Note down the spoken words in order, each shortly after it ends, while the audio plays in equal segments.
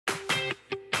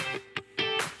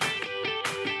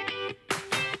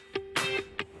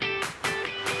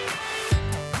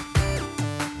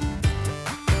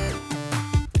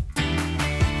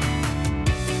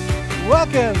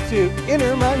Welcome to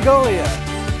Inner Mongolia.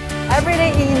 Every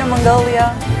day in Inner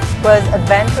Mongolia was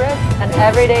adventurous and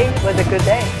every day was a good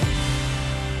day.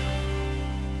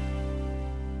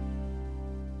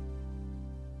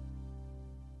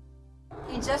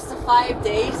 In just 5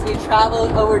 days, we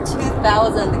traveled over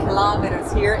 2,000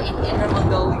 kilometers here in Inner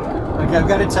Mongolia. Okay, I've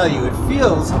got to tell you, it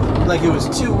feels like it was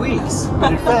 2 weeks,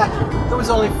 but in fact, it was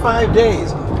only 5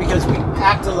 days because we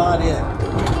packed a lot in.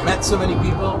 We met so many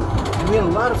people, and we had a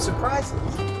lot of surprises.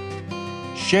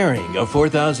 Sharing a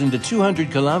 4,200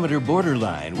 kilometer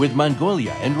borderline with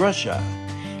Mongolia and Russia,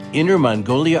 Inner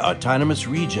Mongolia Autonomous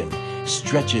Region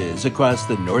stretches across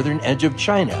the northern edge of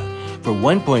China for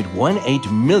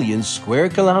 1.18 million square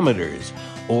kilometers,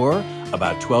 or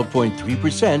about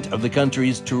 12.3% of the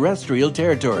country's terrestrial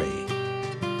territory.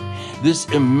 This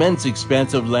immense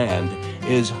expanse of land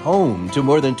is home to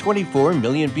more than 24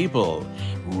 million people,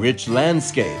 rich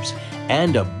landscapes,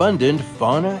 and abundant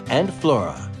fauna and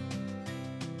flora.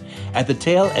 At the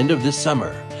tail end of this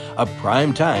summer, a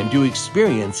prime time to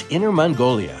experience Inner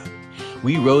Mongolia,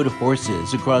 we rode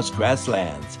horses across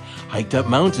grasslands, hiked up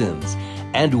mountains,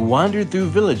 and wandered through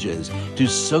villages to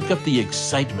soak up the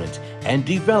excitement and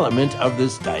development of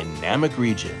this dynamic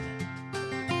region.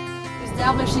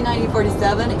 Established in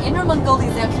 1947, Inner Mongolia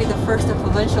is actually the first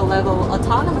provincial level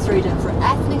autonomous region for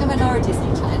ethnic minorities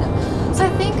in China. So I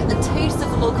think a taste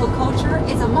of local culture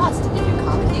is a must if you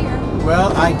come here.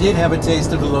 Well, I did have a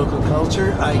taste of the local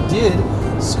culture. I did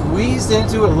squeezed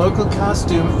into a local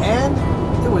costume, and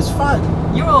it was fun.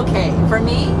 You're okay. For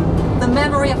me, the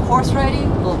memory of horse riding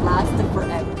will last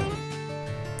forever.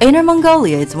 Inner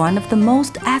Mongolia is one of the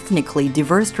most ethnically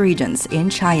diverse regions in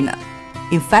China.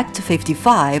 In fact,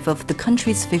 55 of the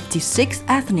country's 56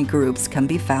 ethnic groups can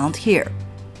be found here.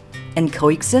 And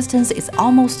coexistence is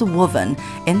almost woven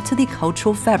into the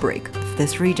cultural fabric of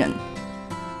this region.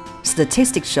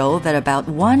 Statistics show that about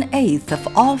 1/8 of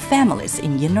all families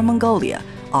in Inner Mongolia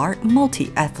are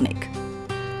multi-ethnic.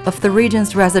 Of the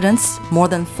region's residents, more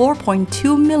than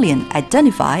 4.2 million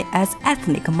identify as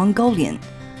ethnic Mongolian,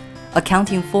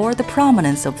 accounting for the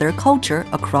prominence of their culture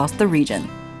across the region.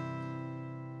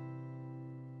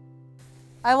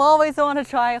 I've always wanted to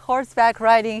try horseback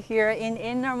riding here in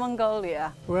Inner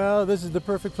Mongolia. Well, this is the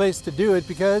perfect place to do it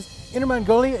because Inner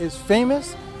Mongolia is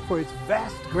famous for its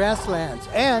vast grasslands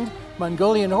and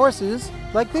Mongolian horses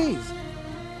like these.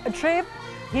 A trip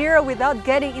here without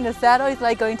getting in the saddle is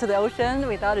like going to the ocean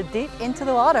without a dip into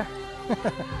the water.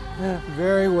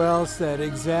 Very well said,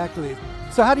 exactly.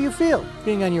 So how do you feel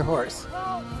being on your horse?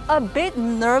 A bit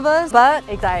nervous, but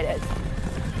excited.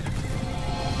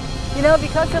 You know,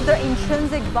 because of their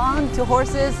intrinsic bond to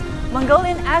horses,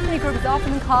 Mongolian ethnic group is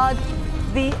often called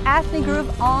the ethnic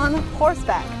group on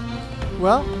horseback.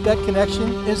 Well, that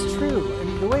connection is true.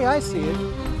 And the way I see it,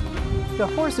 the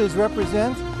horses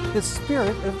represent the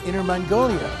spirit of Inner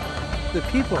Mongolia. The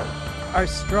people are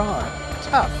strong,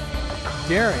 tough,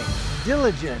 daring,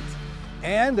 diligent,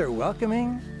 and they're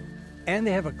welcoming, and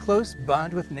they have a close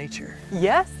bond with nature.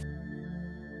 Yes.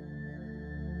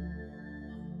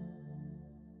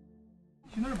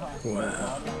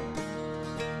 Wow.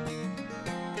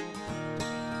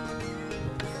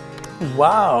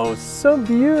 Wow, so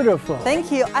beautiful.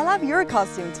 Thank you. I love your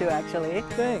costume too, actually.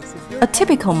 Thanks. A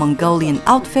typical Mongolian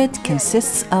outfit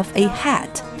consists of a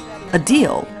hat, a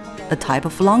deal, a type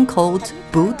of long coat,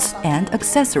 boots, and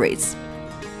accessories.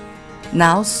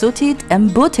 Now suited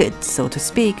and booted, so to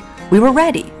speak, we were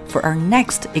ready for our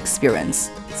next experience,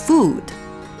 food.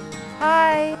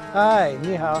 Hi. Hi,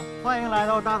 你好。欢迎来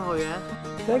到大草原。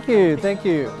 Thank you, thank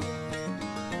you.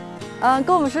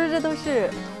 跟我们说这都是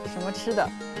什么吃的？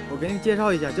我给你介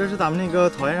绍一下，这是咱们那个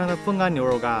草原上的风干牛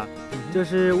肉干，这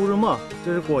是乌鲁木，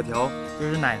这是果条，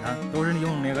这是奶糖，都是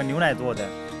用那个牛奶做的。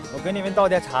我给你们倒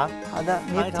点茶，好的，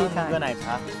尝一尝那个奶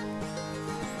茶。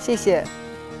谢谢。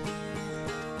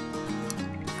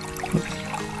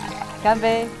干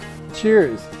杯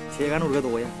Cheers. 切干肉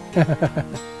多呀。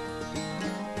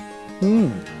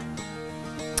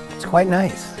It's quite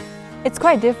nice. It's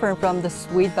quite different from the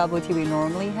sweet bubble tea we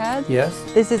normally had. Yes.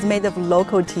 This is made of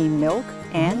local tea milk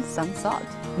and some salt.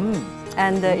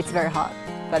 And it's very hot,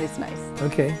 but it's nice.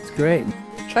 Okay, it's great.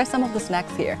 Try some of the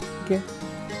snacks here. Okay.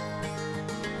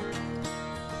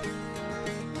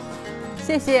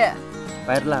 谢谢。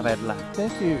白着了，白着了。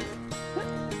 Thank you.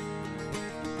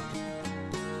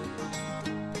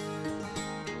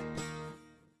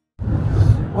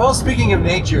 Well, speaking of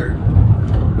nature,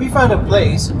 we found a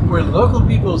place where local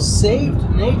people saved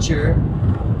nature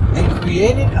and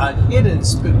created a hidden,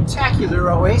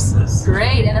 spectacular oasis.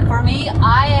 Great, and for me,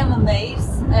 I am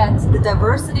amazed at the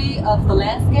diversity of the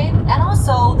landscape and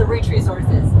also the rich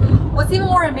resources. What's even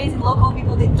more amazing, local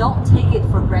people, they don't take it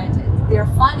for granted. They're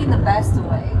finding the best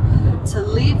way to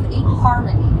live in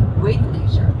harmony with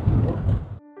nature.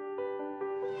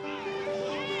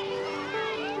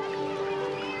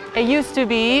 It used to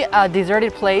be a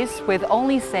deserted place with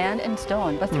only sand and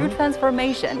stone, but through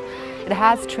transformation, it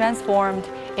has transformed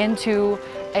into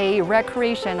a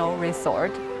recreational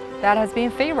resort that has been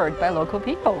favored by local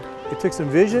people. It took some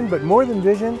vision, but more than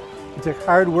vision, it took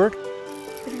hard work.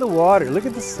 Look at the water, look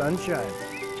at the sunshine.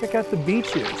 Check out the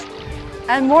beaches.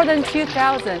 And more than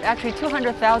 2,000, actually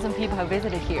 200,000 people have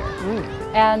visited here.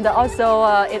 And also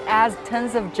it adds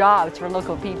tons of jobs for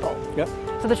local people. Yep.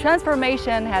 So the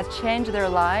transformation has changed their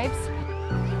lives.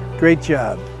 Great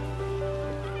job.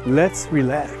 Let's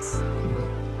relax.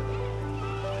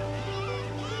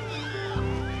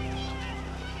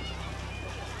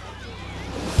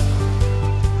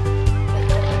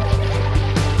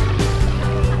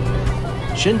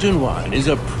 Xinhua is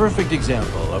a perfect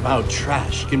example of how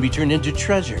trash can be turned into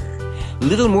treasure.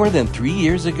 Little more than 3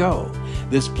 years ago,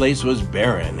 this place was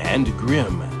barren and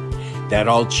grim. That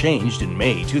all changed in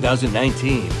May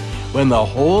 2019, when the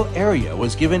whole area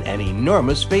was given an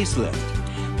enormous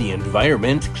facelift. The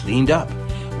environment cleaned up,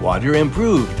 water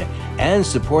improved, and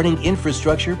supporting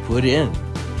infrastructure put in.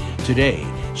 Today,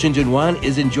 Xinhua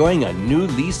is enjoying a new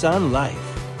lease on life.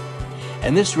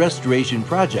 And this restoration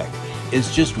project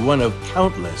is just one of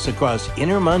countless across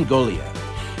Inner Mongolia,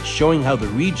 showing how the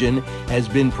region has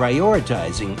been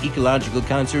prioritizing ecological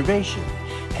conservation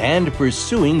and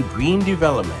pursuing green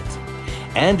development,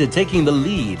 and taking the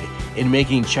lead in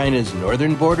making China's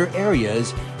northern border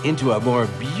areas into a more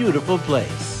beautiful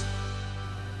place.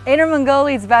 Inner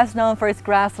Mongolia is best known for its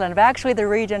grassland, but actually the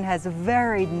region has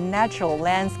varied natural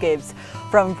landscapes,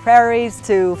 from prairies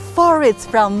to forests,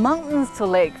 from mountains to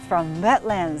lakes, from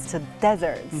wetlands to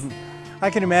deserts. I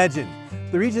can imagine.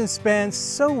 The region spans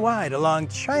so wide along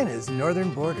China's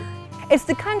northern border. It's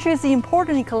the country's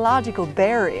important ecological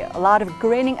barrier. A lot of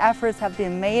greening efforts have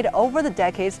been made over the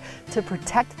decades to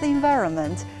protect the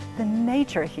environment, the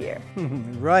nature here.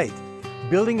 Right.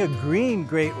 Building a green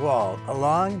Great Wall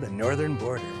along the northern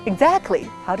border. Exactly.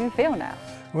 How do you feel now?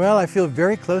 Well, I feel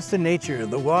very close to nature,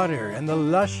 the water and the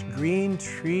lush green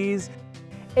trees.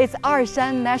 It's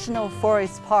Arshan National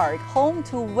Forest Park, home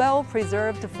to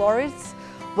well-preserved forests,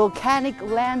 volcanic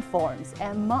landforms,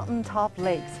 and mountaintop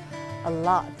lakes. A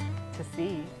lot to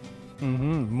see.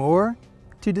 More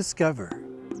to discover.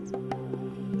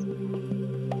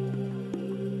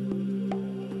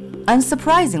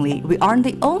 Unsurprisingly, we aren't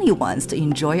the only ones to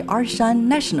enjoy Arshan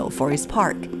National Forest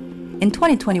Park. In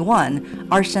 2021,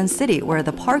 Arshan City, where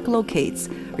the park locates,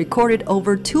 recorded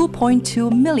over 2.2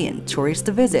 million tourist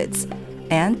visits,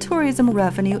 and tourism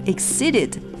revenue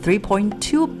exceeded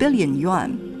 3.2 billion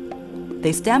yuan.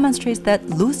 This demonstrates that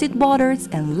lucid waters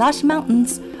and lush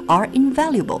mountains are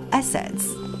invaluable assets.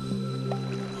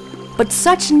 But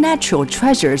such natural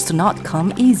treasures do not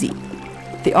come easy.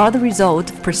 They are the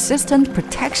result of persistent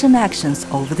protection actions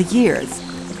over the years.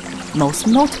 Most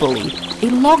notably, a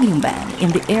logging ban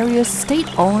in the area's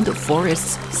state-owned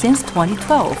forests since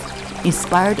 2012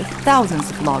 inspired thousands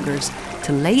of loggers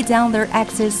to lay down their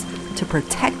axes to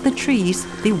protect the trees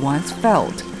they once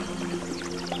felled.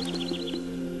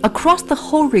 Across the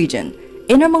whole region,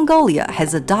 Inner Mongolia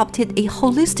has adopted a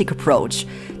holistic approach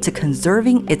to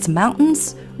conserving its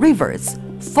mountains, rivers,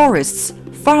 forests,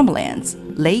 farmlands,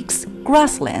 lakes,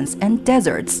 grasslands, and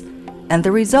deserts, and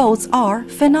the results are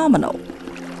phenomenal.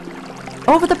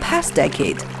 Over the past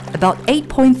decade, about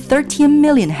 8.13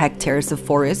 million hectares of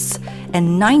forests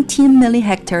and 19 million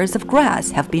hectares of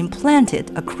grass have been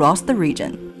planted across the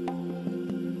region.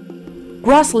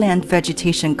 Grassland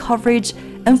vegetation coverage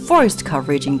and forest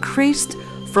coverage increased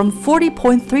from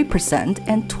 40.3%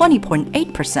 and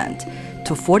 20.8%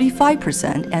 to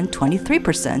 45% and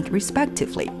 23%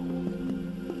 respectively.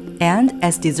 And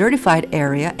as desertified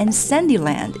area and sandy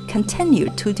land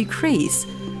continued to decrease,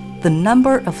 the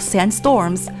number of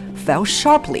sandstorms fell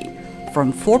sharply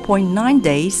from 4.9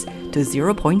 days to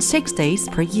 0.6 days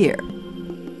per year.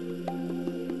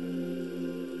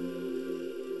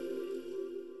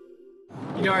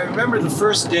 You know, I remember the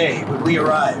first day when we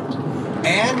arrived,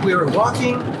 and we were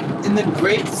walking in the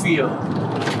grape field,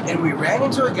 and we ran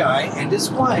into a guy and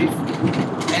his wife,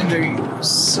 and they were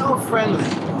so friendly.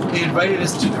 They invited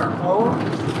us to their home,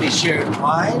 they shared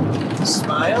wine,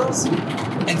 smiles,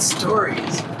 and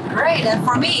stories. Great, and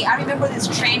for me, I remember this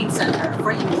training center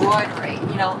for embroidery.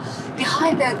 You know,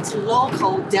 behind that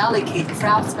local, delicate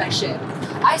craftsmanship,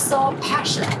 I saw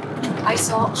passion, I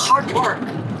saw hard work,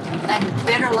 and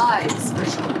better lives for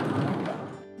sure.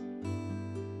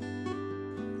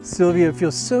 Sylvia, it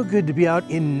feels so good to be out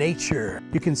in nature.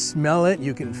 You can smell it,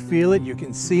 you can feel it, you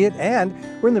can see it, and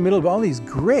we're in the middle of all these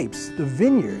grapes, the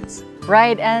vineyards.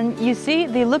 Right, and you see,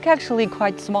 they look actually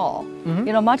quite small.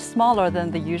 You know, much smaller than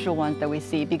the usual ones that we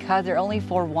see because they're only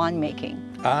for winemaking.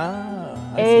 Ah,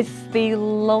 it's the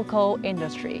local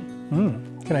industry.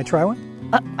 Can I try one?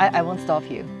 I won't stop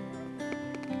you.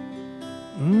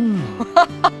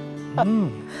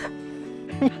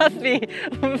 It must be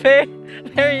very,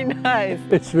 very nice.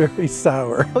 It's very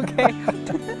sour. Okay.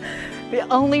 They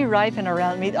only ripen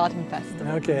around Mid-Autumn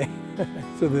Festival. Okay.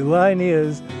 So the line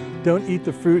is, don't eat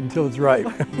the fruit until it's ripe.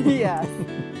 Yes.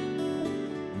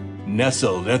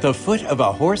 Nestled at the foot of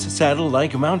a horse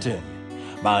saddle-like mountain,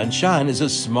 Ma'anshan is a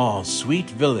small,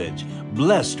 sweet village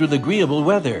blessed with agreeable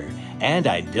weather and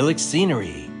idyllic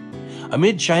scenery.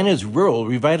 Amid China's rural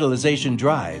revitalization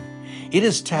drive, it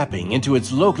is tapping into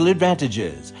its local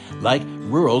advantages, like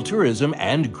rural tourism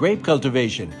and grape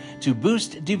cultivation, to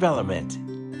boost development.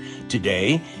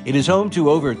 Today, it is home to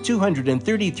over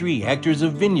 233 hectares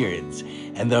of vineyards,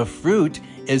 and the fruit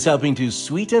is helping to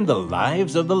sweeten the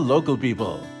lives of the local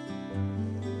people.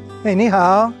 Hey, 你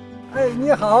好。哎，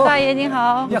你好，大爷您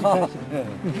好。你好，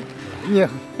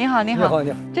您好，您好。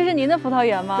这是您的葡萄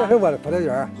园吗？这是我的葡萄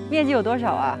园，面积有多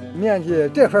少啊？面积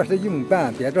这块是1亩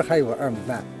半，别这还有2亩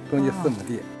半，共计4亩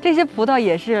地。这些葡萄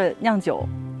也是酿酒？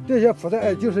这些葡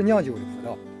萄就是酿酒的葡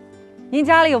萄。您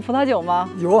家里有葡萄酒吗？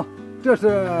有，这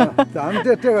是咱们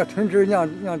这个纯汁酿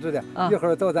制的，一会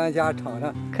儿到咱家尝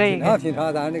尝，可以品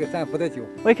尝咱这个山葡的酒。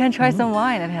We can try some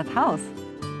wine at his house.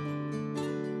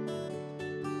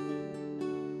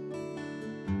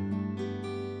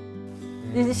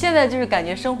 你现在就是感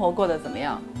觉生活过得怎么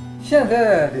样？现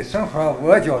在的生活，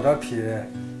我觉着比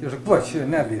就是过去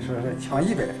那里说是强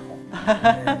100头。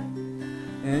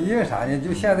因为啥呢？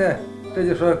就现在这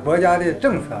就说国家的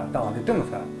政策、党的政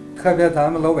策，特别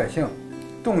咱们老百姓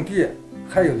种地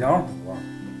还有粮补，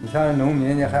你像农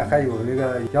民呢还有这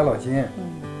个养老金，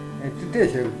这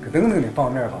些等等的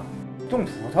方面吧。种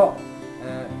葡萄，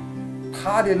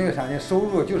他的那个啥呢，收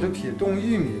入就是比种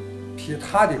玉米比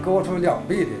他的高出2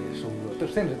倍的收入。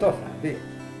甚至到3倍，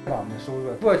我们的收入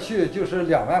过去就是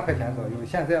2万块钱左右，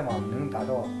现在我们能达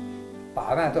到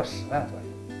8万到10万左右。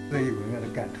这一个月的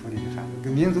感触的就是啥？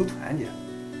跟民族团结，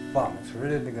我们村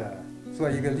的那个做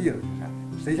一个例子就是啥？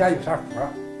谁家有啥活，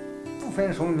不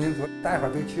分什么民族，大伙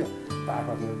都去，大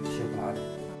伙都齐呼啦的。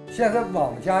现在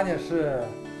我们家呢是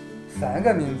3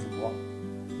个民族，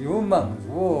有蒙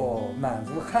族、满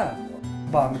族、汉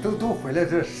族，我们都回来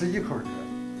这11口人。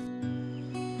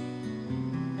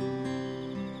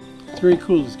It's very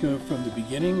cool to go from the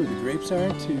beginning where the grapes are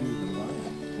to the wine.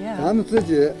 Yeah. 咱们自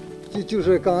己就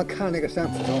是刚刚看那个山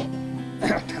葡萄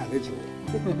产的酒，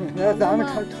来咱们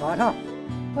尝尝。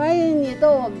欢迎你到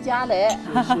我们家来，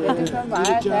这块玩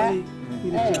来。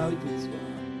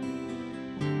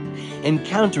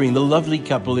Encountering the lovely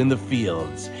couple in the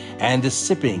fields and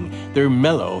sipping their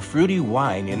mellow, fruity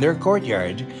wine in their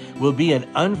courtyard will be an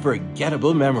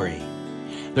unforgettable memory.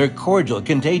 Their cordial,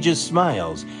 contagious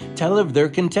smiles tell of their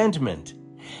contentment.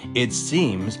 It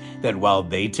seems that while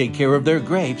they take care of their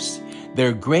grapes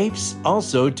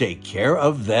also take care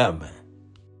of them.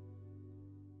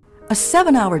 A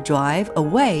 7-hour drive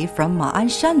away from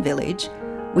Ma'anshan village,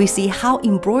 we see how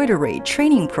embroidery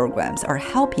training programs are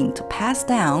helping to pass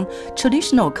down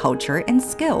traditional culture and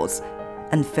skills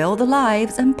and fill the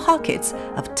lives and pockets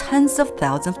of tens of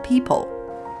thousands of people.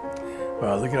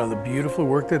 Wow, look at all the beautiful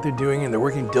work that they're doing, and they're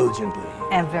working diligently.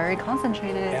 And very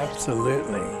concentrated.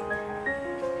 Absolutely.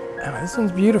 Oh, this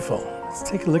one's beautiful. Let's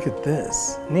take a look at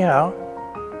this. 你好。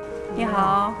你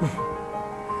好。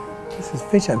This is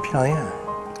非常漂亮。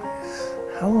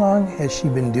How long has she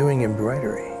been doing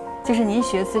embroidery? 就是您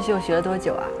学刺绣学了多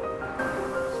久啊？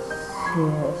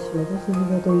学的是1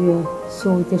个多月，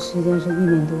绣的时间是1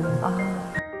年多。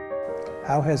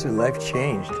How has her life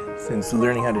changed since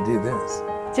learning how to do this?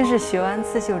 就是学完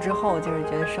刺绣之后，就是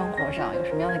觉得生活上有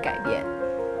什么样的改变？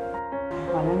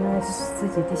完了呢，自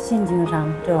己的心情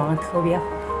上这玩意儿特别好。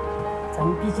咱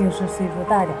们毕竟是岁数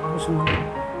大点儿，有什么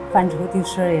犯愁的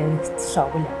事儿也少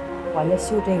不了。完了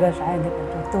绣这个啥也得把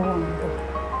这都忘了都，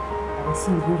完了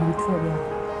心情上特别好。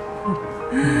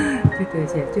就这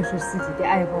些，就是自己的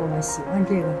爱好了，喜欢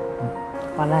这个。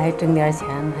完了还挣点钱，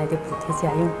还得补贴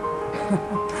家用。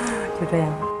就这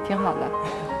样，挺好的。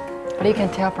But you can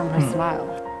tell from her smile.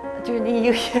 就是你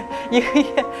一个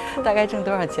月大概挣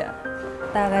多少钱？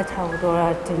大概差不多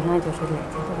正常就是2000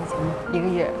多块钱一个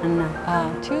月。2,000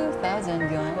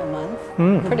 yuan a month.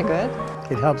 Pretty good.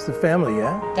 It helps the family,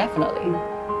 yeah? Definitely.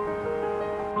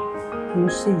 你们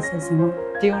试一下行吗？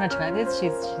 Do you want to try this?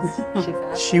 She's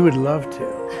She would love to.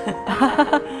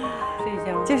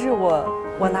 就是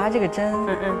我拿这个针，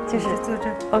就是坐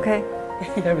这。 OK。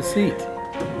 Have a seat.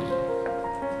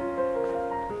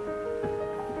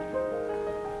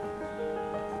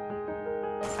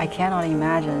 I cannot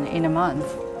imagine in a month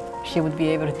she would be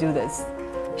able to do this.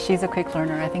 She's a quick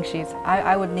learner. I think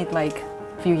I would need like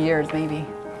a few years maybe.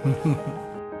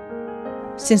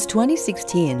 Since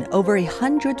 2016, over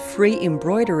 100 free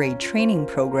embroidery training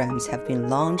programs have been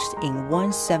launched in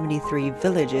 173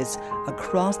 villages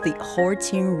across the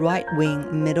Hortin right wing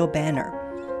middle banner,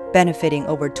 benefiting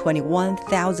over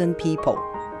 21,000 people.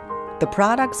 The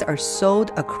products are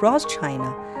sold across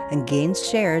China and gains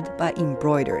shared by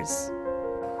embroiders.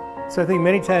 So I think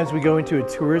many times we go into a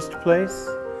tourist place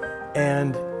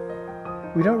and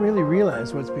we don't really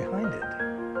realize what's behind it.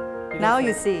 Now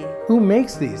you see. Who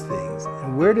makes these things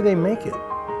and where do they make it?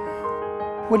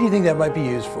 What do you think that might be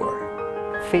used for?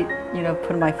 Fit,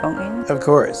 put my phone in. Of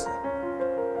course.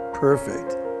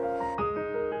 Perfect.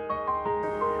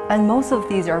 And most of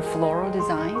these are floral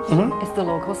designs. It's the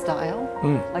local style.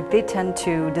 Like they tend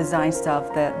to design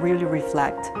stuff that really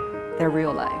reflect their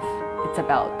real life. It's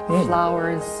about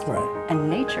flowers and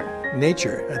nature.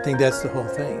 Nature, I think that's the whole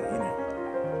thing,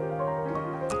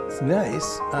 It's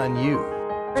nice on you.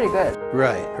 Pretty good.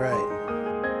 Right.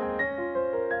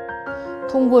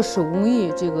 通过手工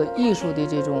艺这个艺术的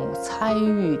这种参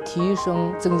与、提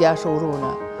升、增加收入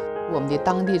呢，我们的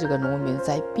当地这个农民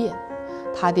在变，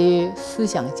他的思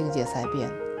想境界在变，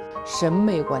审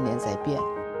美观念在变，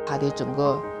他的整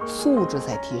个素质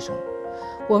在提升。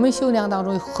我们绣娘当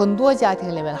中有很多家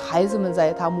庭里面，孩子们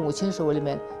在他母亲手里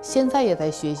面，现在也在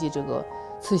学习这个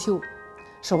刺绣，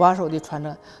手把手的传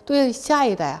承，对下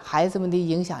一代孩子们的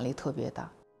影响力特别大。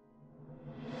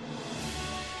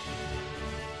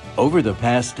 Over the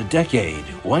past decade,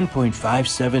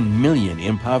 1.57 million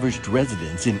impoverished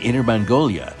residents in Inner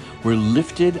Mongolia were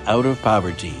lifted out of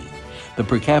poverty. The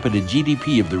per capita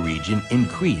GDP of the region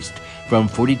increased from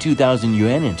 42,000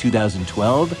 yuan in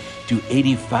 2012 to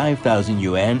 85,000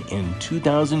 yuan in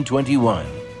 2021.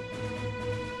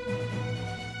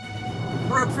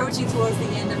 We're approaching towards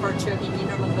the end of our trip in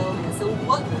Inner Mongolia, so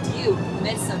what would you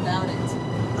miss about it?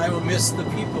 I will miss the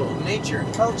people, nature,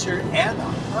 culture, and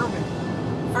harmony.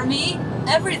 For me,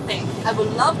 everything. I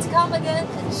would love to come again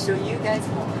and show you guys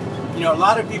more. A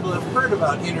lot of people have heard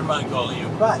about Inner Mongolia,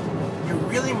 but you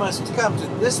really must come to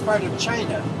this part of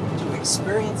China to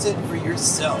experience it for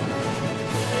yourself.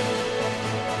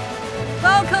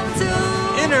 Welcome to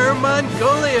Inner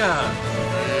Mongolia!